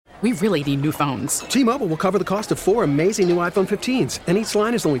We really need new phones. T-Mobile will cover the cost of 4 amazing new iPhone 15s, and each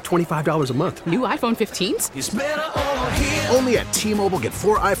line is only $25 a month. New iPhone 15s? It's better over here. Only at T-Mobile, get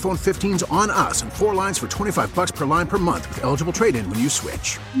 4 iPhone 15s on us and 4 lines for $25 per line per month with eligible trade-in when you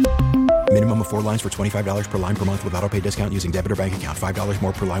switch. Minimum of 4 lines for $25 per line per month with autopay discount using debit or bank account. $5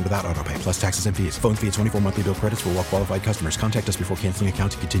 more per line without autopay, plus taxes and fees. Phone fee at 24 monthly bill credits for well-qualified customers. Contact us before canceling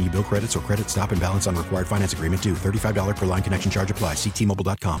account to continue bill credits or credit stop and balance on required finance agreement due. $35 per line connection charge applies. See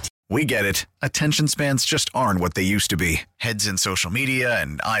T-Mobile.com. We get it. Attention spans just aren't what they used to be. Heads in social media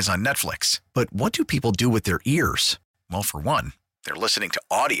and eyes on Netflix. But what do people do with their ears? Well, for one, they're listening to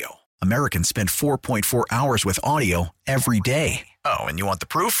audio. Americans spend 4.4 hours with audio every day. Oh, and you want the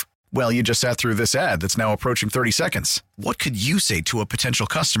proof? Well, you just sat through this ad that's now approaching 30 seconds. What could you say to a potential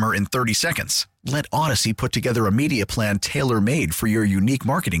customer in 30 seconds? Let Odyssey put together a media plan tailor-made for your unique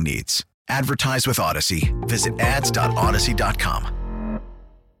marketing needs. Advertise with Odyssey. Visit ads.odyssey.com.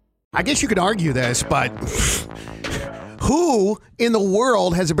 I guess you could argue this, but who in the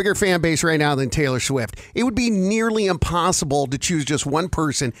world has a bigger fan base right now than Taylor Swift? It would be nearly impossible to choose just one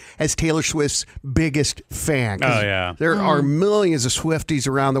person as Taylor Swift's biggest fan. Oh, yeah. There are millions of Swifties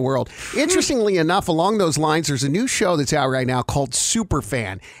around the world. Interestingly enough, along those lines, there's a new show that's out right now called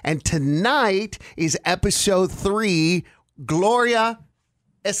Superfan. And tonight is episode 3, Gloria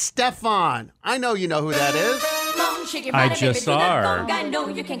Estefan. I know you know who that is. I just saw her.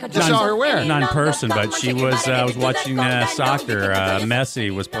 Just saw her where? Not in person, but she was. I was watching soccer.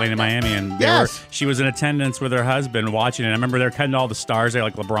 Messi was playing in Miami, and she was in attendance with her husband watching it. I remember they're cutting all the stars there,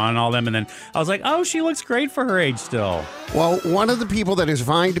 like LeBron and all them. And then I was like, oh, she looks great for her age still. Well, one of the people that is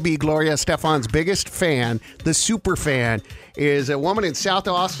vying to be Gloria Estefan's biggest fan, the super fan, is a woman in South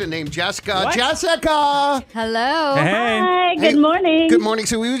Austin named Jessica. What? Jessica! Hello. Hey. Hi, good morning. Good morning.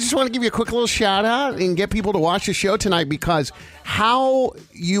 So we just want to give you a quick little shout out and get people to watch the show tonight because how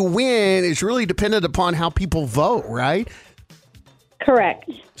you win is really dependent upon how people vote, right? Correct.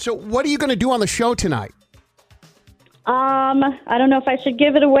 So what are you going to do on the show tonight? I don't know if I should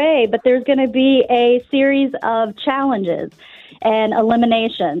give it away, but there's going to be a series of challenges and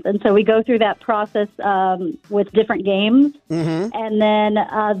eliminations. And so we go through that process with different games. Mm-hmm. And then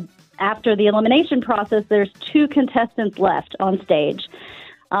after the elimination process, there's 2 contestants left on stage.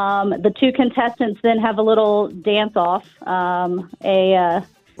 The 2 contestants then have a little dance-off, dance-off.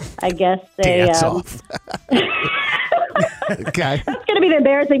 Okay. That's going to be the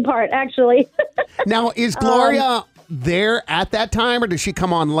embarrassing part, actually. Now, is Gloria there at that time, or does she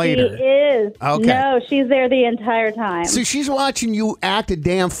come on later? She is. Okay. No, she's there the entire time. So she's watching you act a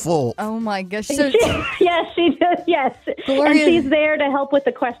damn fool. Oh, my gosh. Yes, she does, yes. Gloria. And she's there to help with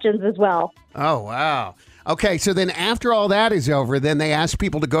the questions as well. Oh, wow. Okay, so then after all that is over, then they ask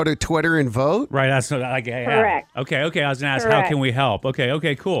people to go to Twitter and vote? Right, that's yeah. Correct. Okay, I was going to ask, how can we help?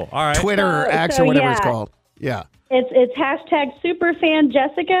 Okay, cool. All right. Twitter or X or whatever it's called. Yeah. It's hashtag Superfan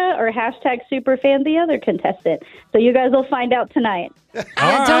Jessica or hashtag Superfan the other contestant. So you guys will find out tonight.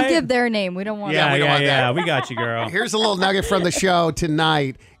 Don't give their name. We don't want that. We don't want that. We got you, girl. Here's a little nugget from the show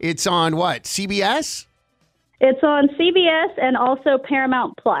tonight. It's on what? CBS? It's on CBS and also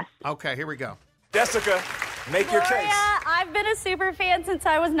Paramount Plus. Okay, here we go. Jessica, make your case. I've been a super fan since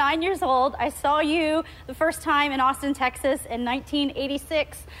I was 9 years old. I saw you the first time in Austin, Texas in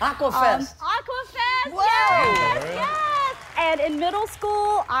 1986. Aquafest. Aquafest, Whoa. yes. And in middle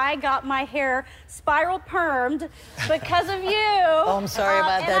school, I got my hair spiral permed because of you. Oh, I'm sorry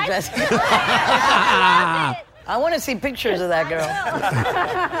about that, Jessica. I loved it. I want to see pictures of that girl.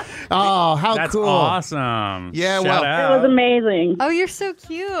 Oh, how That's cool. awesome. Yeah, Shout well. out. It was amazing. Oh, you're so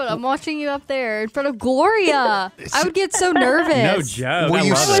cute. I'm watching you up there in front of Gloria. I would get so nervous. No joke. Were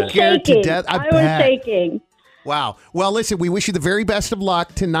you I love it. scared to death? I was shaking. Wow. Well, listen, we wish you the very best of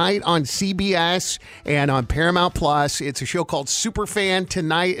luck tonight on CBS and on Paramount Plus. It's a show called Superfan.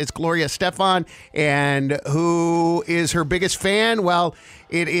 Tonight it's Gloria Estefan. And who is her biggest fan? Well,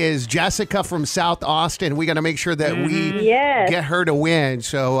 it is Jessica from South Austin. We got to make sure that we get her to win.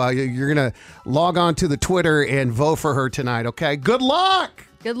 So you're going to log on to the Twitter and vote for her tonight, okay? Good luck.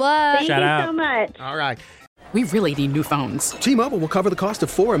 Good luck. Thank you so much. All right. We really need new phones. T-Mobile will cover the cost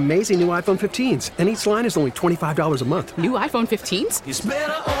of 4 amazing new iPhone 15s, and each line is only $25 a month. New iPhone 15s? It's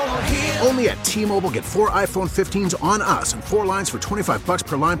better over here. Only at T-Mobile, get 4 iPhone 15s on us and 4 lines for $25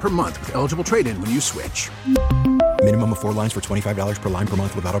 per line per month with eligible trade-in when you switch. Minimum of 4 lines for $25 per line per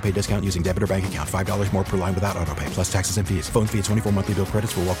month with autopay discount using debit or bank account. $5 more per line without autopay, plus taxes and fees. Phone fee at 24 monthly bill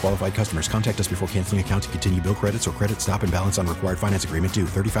credits for well-qualified customers. Contact us before canceling account to continue bill credits or credit stop and balance on required finance agreement due.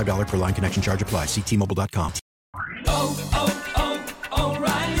 $35 per line connection charge applies. See T-Mobile.com.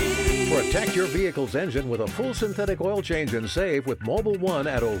 O'Reilly. For a Protect your vehicle's engine with a full synthetic oil change and save with Mobile One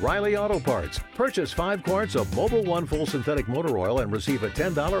at O'Reilly Auto Parts. Purchase 5 quarts of Mobile One full synthetic motor oil and receive a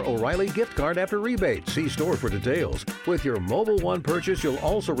 $10 O'Reilly gift card after rebate. See store for details. With your Mobile One purchase, you'll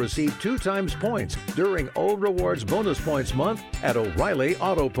also receive 2 times points during O Rewards Bonus Points Month at O'Reilly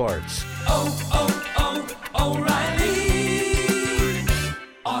Auto Parts. O'Reilly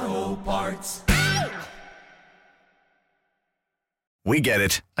Auto Parts. We get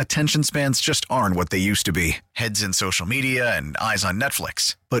it. Attention spans just aren't what they used to be. Heads in social media and eyes on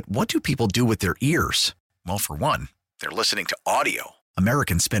Netflix. But what do people do with their ears? Well, for one, they're listening to audio.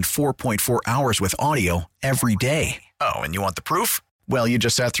 Americans spend 4.4 hours with audio every day. Oh, and you want the proof? Well, you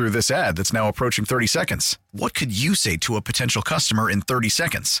just sat through this ad that's now approaching 30 seconds. What could you say to a potential customer in 30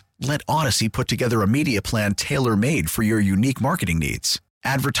 seconds? Let Odyssey put together a media plan tailor-made for your unique marketing needs.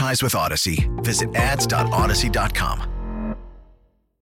 Advertise with Odyssey. Visit ads.odyssey.com.